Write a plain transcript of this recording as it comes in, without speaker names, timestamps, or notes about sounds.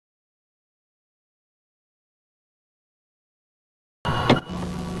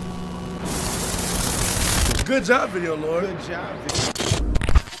Good job, video, Lord. Good job, video.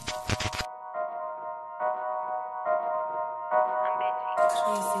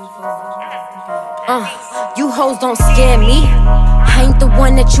 You hoes don't scare me. I ain't the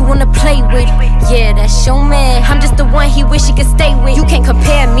one that you wanna play with. Yeah, that's your man. I'm just the one he wish he could stay with. You can't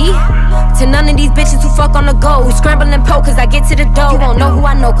compare me to none of these bitches who fuck on the go, who scramble and poke cause I get to the dough. You won't know who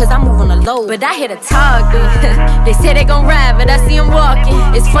I know cause I move on the low. But I hit a target. They say they gon' ride, but I see them walking.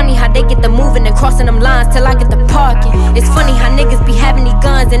 It's funny how they get the moving and crossing them lines till I get the parking. It's funny how niggas be having these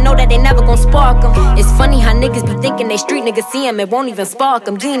guns and know that they never gon' spark them. It's funny how niggas be thinking they street niggas see them, it won't even spark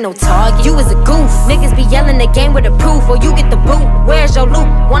them. You ain't no target, you is a goof. Niggas be yelling the game with the proof, or you get the boot. Where's your loot?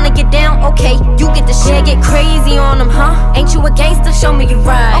 Wanna get down? Okay, you get the shit. Get crazy on them, huh? Ain't you a gangster? Show me you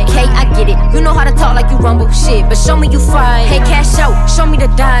ride. Okay, I get it. You know how to talk like you rumble shit, but show me you fight. Hey, cash out, show me the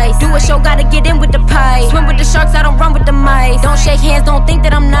dice. Do a show, gotta get in with the pie. Swim with the sharks, I don't run with the mice. Don't shake hands, don't think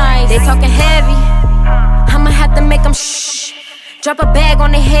that I'm nice. They talking heavy, I'ma have to make them shh. Drop a bag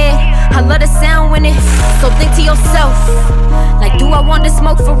on their head, I love the sound when it. So think to yourself, like, do I want to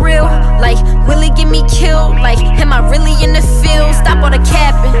smoke for real? Like, will it get me killed? Like, am I really in the field? Stop all the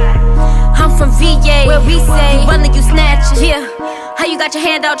capping. I'm from VA, where we say, running you snatching. Yeah, how you got your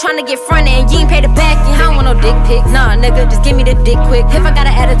hand out trying to get fronted and you ain't pay the back end? I don't want no dick pics, nah nigga, just give me the dick quick. If I got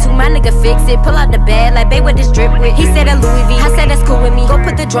an attitude, my nigga fix it. Pull out the bag, like babe, what this drip with? He said that Louis V, I said that's cool with me. Go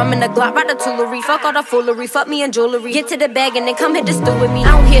put the drum in the Glock, ride the toolery. Fuck all the foolery, fuck me and jewelry. Get to the bag and then come hit the stew with me.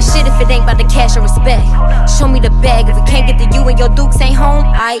 I don't hear shit if it ain't about the cash or respect. Show me the bag, if we can't get to you and your dukes ain't home,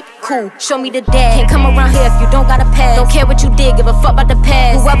 aight, cool, show me the dad. Can't come around here if you don't got a pass. Don't care what you did, give a fuck about the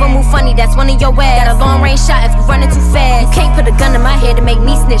past. Whoever move funny, that's one of your ass. Got a long range shot if you running too fast. You can't put a gun in my head to make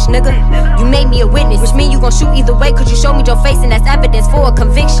me snitch, nigga. You made me a witness, which mean you gon' shoot either way, cause you show me your face and that's evidence for a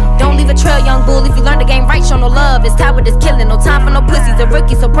conviction. Don't leave a trail, young bull, if you learn the game right, show no love. It's tied with this killing, no time for no pussies or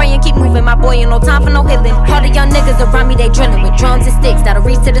rookies. So pray and keep moving, my boy, and no time for no healing. All the young niggas around me, they drilling with drums and sticks. That'll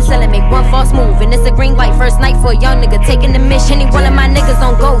reach to the ceiling, make one false move, and it's a green light. First night for a young nigga taking the mission. Any one of my niggas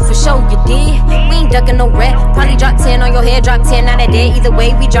on go for show, you did. We ain't ducking no rap. Probably drop 10 on your head, drop 10 out of there. Either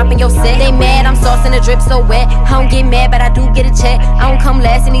way, we dropping your set. They mad, I'm saucing the drip so wet. I don't get mad, but I do get a check. I don't come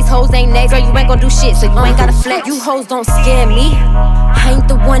last, and these hoes ain't next. Girl, you ain't gon' do shit, so you ain't gotta flex. You hoes don't scare me. I ain't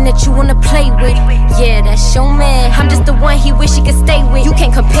the one that you wanna play with. Yeah, that's your man. I'm just the one he wish he could stay with. You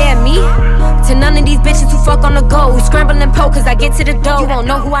can't compare me to none of these bitches who fuck on the go, who scramble and poke cause I get to the dough. You won't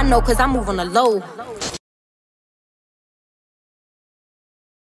know who I know cause I move on the low.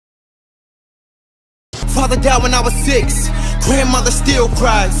 Father died when I was 6, grandmother still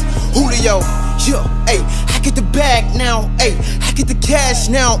cries. Julio, yo, ayy, I get the bag now, ayy, I get the cash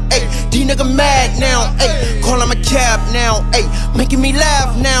now, ayy, these nigga mad now, ayy, call him a cab now, ayy, making me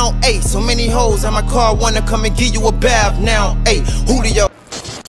laugh now, ayy, so many hoes on my car wanna come and give you a bath now, ayy, Julio.